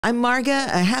I'm Marga.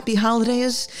 Happy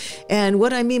holidays. And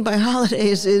what I mean by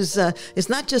holidays is it's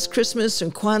not just Christmas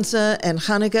and Kwanzaa and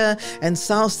Hanukkah and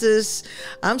solstice.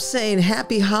 I'm saying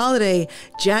happy holiday,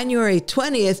 January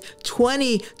 20th,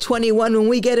 2021, when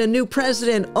we get a new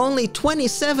president, only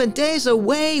 27 days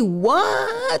away.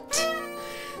 What?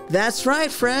 That's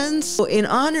right, friends. So in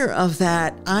honor of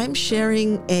that, I'm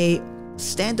sharing a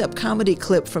stand-up comedy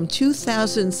clip from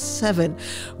 2007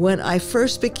 when I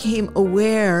first became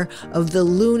aware of the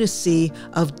lunacy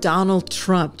of Donald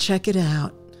Trump. Check it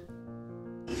out.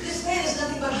 This man is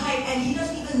nothing but hype, and he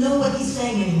doesn't even know what he's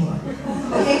saying anymore.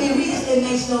 Okay, you read this, it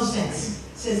makes no sense.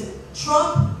 It says,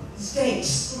 Trump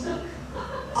steaks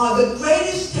are the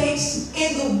greatest steaks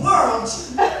in the world,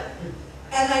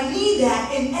 and I mean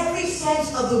that in every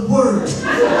sense of the word.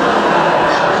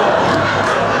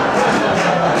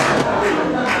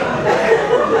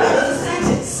 That is a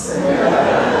sentence. It's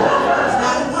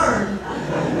not a word.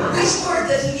 Which word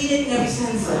does he mean it in every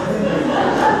sense of?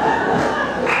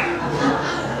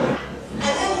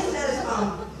 And then he says,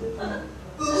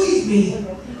 believe me.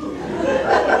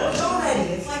 Already,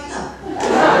 it's like, no.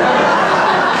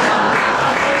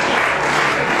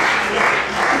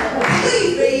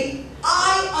 Believe me, I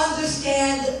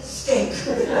understand steak.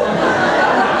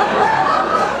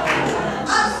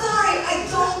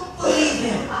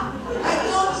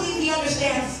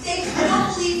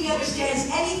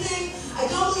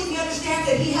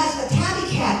 That he has a tabby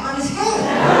cat on his head.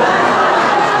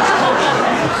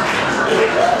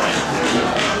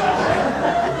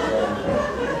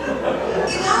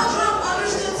 If Donald Trump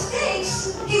understood steaks,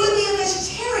 he would be a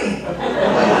vegetarian.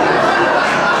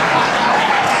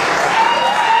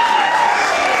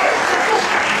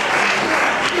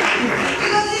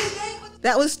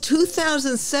 That was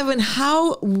 2007.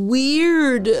 How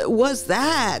weird was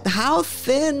that? How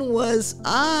thin was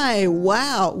I?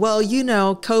 Wow. Well, you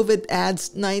know, COVID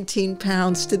adds 19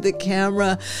 pounds to the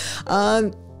camera.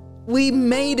 We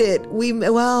made it.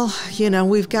 Well, you know,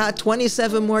 we've got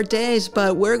 27 more days,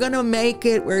 but we're going to make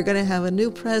it. We're going to have a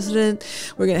new president.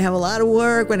 We're going to have a lot of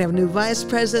work. We're going to have a new vice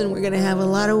president. We're going to have a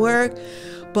lot of work,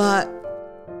 but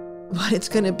it's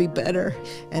going to be better.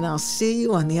 And I'll see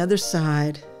you on the other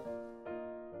side.